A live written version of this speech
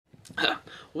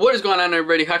What is going on,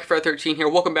 everybody? HockeyFire13 here.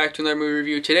 Welcome back to another movie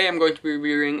review. Today I'm going to be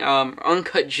reviewing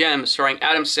Uncut Gems, starring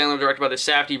Adam Sandler, directed by the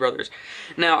Safdie brothers.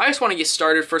 Now, I just want to get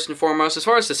started first and foremost. As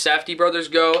far as the Safdie brothers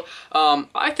go,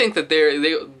 I think that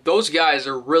those guys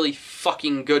are really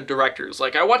fucking good directors.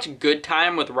 Like, I watched Good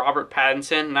Time with Robert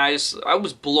Pattinson, and I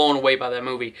was blown away by that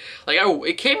movie. Like,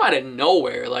 it came out of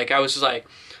nowhere. Like, I was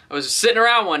sitting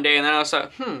around one day, and then I was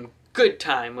like, Good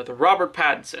Time with Robert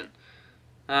Pattinson.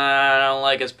 I don't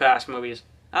like his past movies.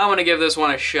 I'm going to give this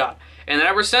one a shot. And then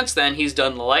ever since then, he's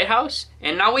done The Lighthouse,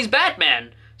 and now he's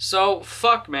Batman. So,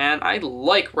 fuck, man. I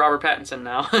like Robert Pattinson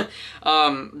now.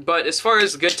 But as far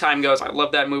as Good Time goes, I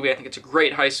love that movie. I think it's a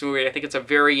great heist movie. I think it's a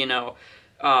very, it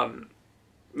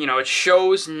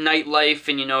shows nightlife,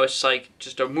 and, it's like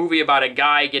just a movie about a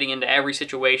guy getting into every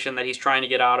situation that he's trying to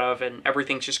get out of, and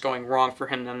everything's just going wrong for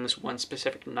him on this one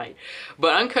specific night.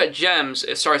 But Uncut Gems,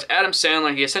 it stars Adam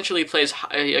Sandler. He essentially plays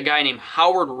a guy named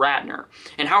Howard Ratner.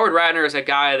 And Howard Ratner is a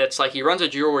guy that's like, he runs a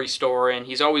jewelry store, and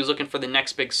he's always looking for the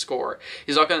next big score.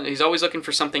 He's always looking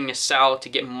for something to sell, to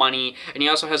get money, and he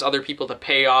also has other people to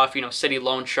pay off, city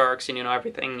loan sharks, and,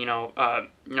 everything, you know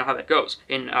how that goes.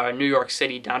 In New York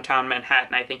City, downtown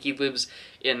Manhattan, I think he lives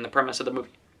in the premise of the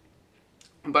movie.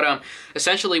 But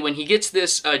essentially, when he gets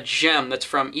this gem that's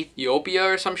from Ethiopia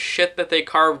or some shit that they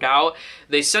carved out,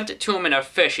 they sent it to him in a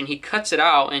fish, and he cuts it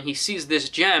out, and he sees this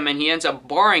gem, and he ends up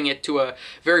borrowing it to a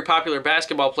very popular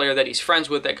basketball player that he's friends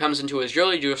with that comes into his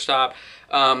jewelry shop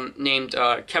named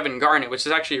Kevin Garnett, which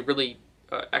is actually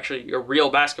a real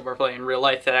basketball player in real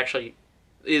life that actually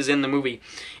is in the movie.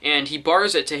 And he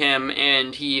borrows it to him,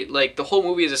 and the whole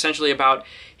movie is essentially about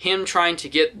him trying to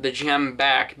get the gem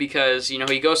back, because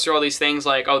he goes through all these things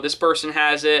like, oh, this person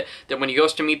has it, then when he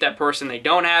goes to meet that person, they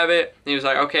don't have it, and he was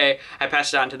like, okay, I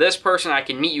pass it on to this person, I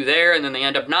can meet you there, and then they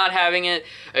end up not having it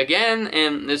again,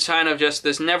 and it's kind of just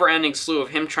this never-ending slew of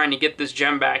him trying to get this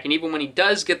gem back. And even when he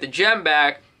does get the gem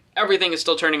back, everything is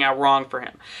still turning out wrong for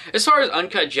him. As far as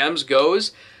Uncut Gems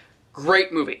goes,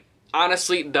 great movie.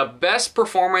 Honestly, the best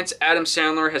performance Adam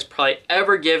Sandler has probably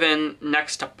ever given,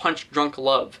 next to Punch Drunk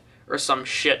Love or some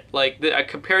shit. Like,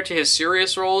 compared to his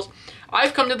serious roles,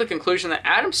 I've come to the conclusion that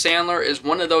Adam Sandler is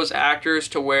one of those actors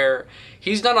to where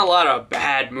he's done a lot of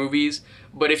bad movies,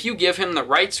 but if you give him the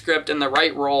right script and the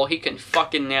right role, he can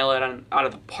fucking nail it out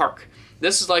of the park.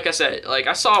 This is, like I said,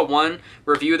 I saw one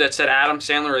review that said Adam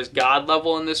Sandler is God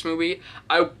level in this movie.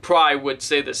 I probably would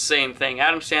say the same thing.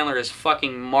 Adam Sandler is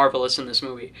fucking marvelous in this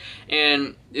movie.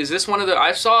 And is this one of the...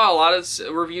 I saw a lot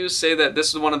of reviews say that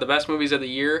this is one of the best movies of the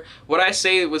year. Would I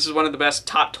say this is one of the best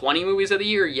top 20 movies of the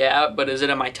year? Yeah, but is it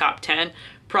in my top 10?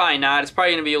 Probably not. It's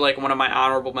probably going to be like one of my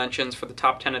honorable mentions for the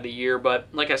top 10 of the year. But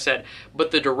like I said, but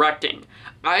the directing,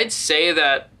 I'd say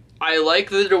that I like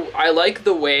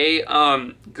the way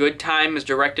Good Time is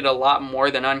directed a lot more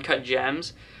than Uncut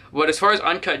Gems. But as far as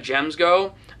Uncut Gems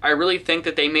go, I really think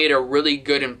that they made a really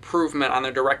good improvement on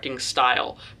their directing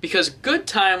style. Because Good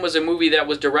Time was a movie that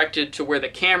was directed to where the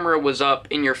camera was up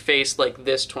in your face like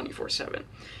this 24/7.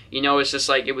 It's just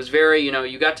like, it was very,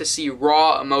 you got to see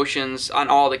raw emotions on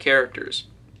all the characters.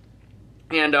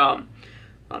 And, hold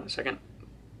on a second.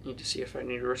 I need to see if I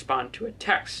need to respond to a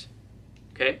text.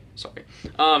 Okay, sorry.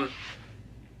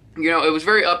 It was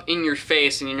very up in your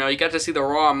face, and you got to see the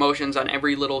raw emotions on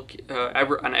every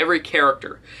every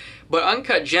character. But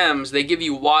Uncut Gems, they give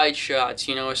you wide shots.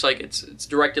 It's like it's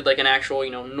directed like an actual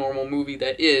normal movie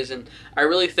that is, and I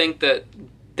really think that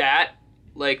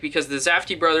because the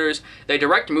Safdie brothers, they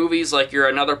direct movies like you're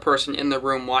another person in the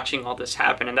room watching all this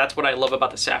happen, and that's what I love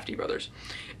about the Safdie brothers.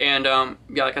 And,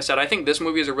 yeah, like I said, I think this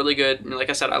movie is a really good...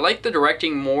 Like I said, I like the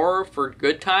directing more for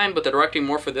Good Time, but the directing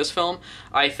more for this film,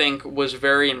 I think, was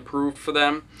very improved for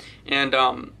them. And,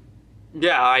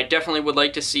 yeah, I definitely would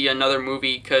like to see another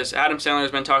movie, because Adam Sandler has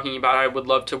been talking about I would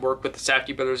love to work with the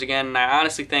Safdie brothers again, and I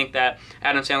honestly think that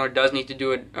Adam Sandler does need to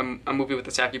do a movie with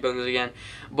the Safdie brothers again.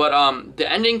 But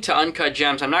the ending to Uncut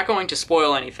Gems, I'm not going to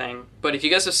spoil anything, but if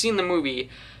you guys have seen the movie,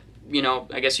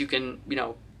 I guess you can,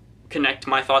 connect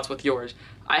my thoughts with yours.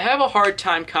 I have a hard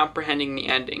time comprehending the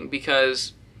ending,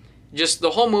 because just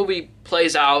the whole movie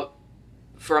plays out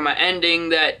from an ending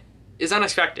that is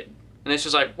unexpected. And it's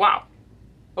just like, wow,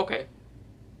 okay.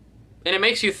 And it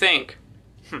makes you think,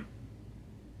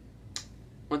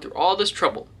 went through all this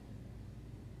trouble,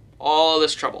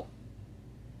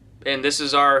 and this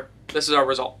is our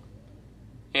result.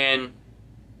 And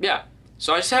yeah,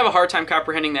 so I just have a hard time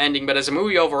comprehending the ending. But as a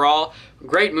movie overall,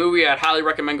 great movie. I'd highly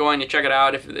recommend going to check it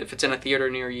out if it's in a theater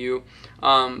near you.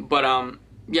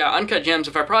 Yeah, Uncut Gems,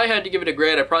 if I probably had to give it a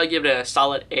grade, I'd probably give it a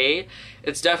solid A.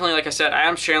 It's definitely, like I said,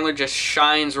 Adam Sandler just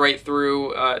shines right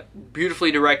through.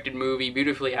 Beautifully directed movie,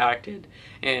 beautifully acted,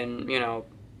 and,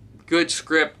 Good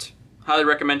script. Highly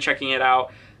recommend checking it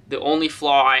out. The only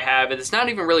flaw I have, and it's not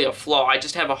even really a flaw, I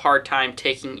just have a hard time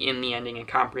taking in the ending and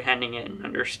comprehending it and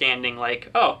understanding, like,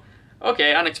 oh,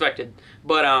 okay, unexpected.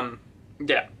 But,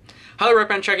 yeah. Highly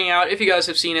recommend checking it out. If you guys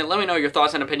have seen it, let me know your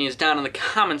thoughts and opinions down in the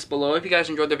comments below. If you guys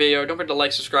enjoyed the video, don't forget to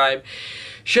like, subscribe,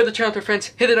 share the channel with your friends,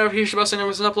 hit the notification bell so you never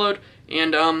miss an upload,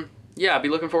 and, yeah, I'll be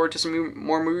looking forward to some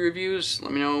more movie reviews.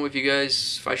 Let me know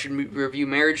if I should review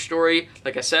Marriage Story.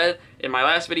 Like I said in my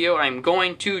last video, I'm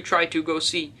going to try to go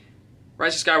see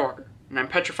Rise of Skywalker, and I'm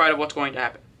petrified of what's going to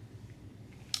happen.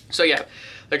 So yeah,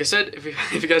 like I said, if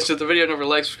you guys enjoyed the video, don't forget to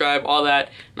like, subscribe, all that,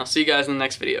 and I'll see you guys in the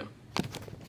next video.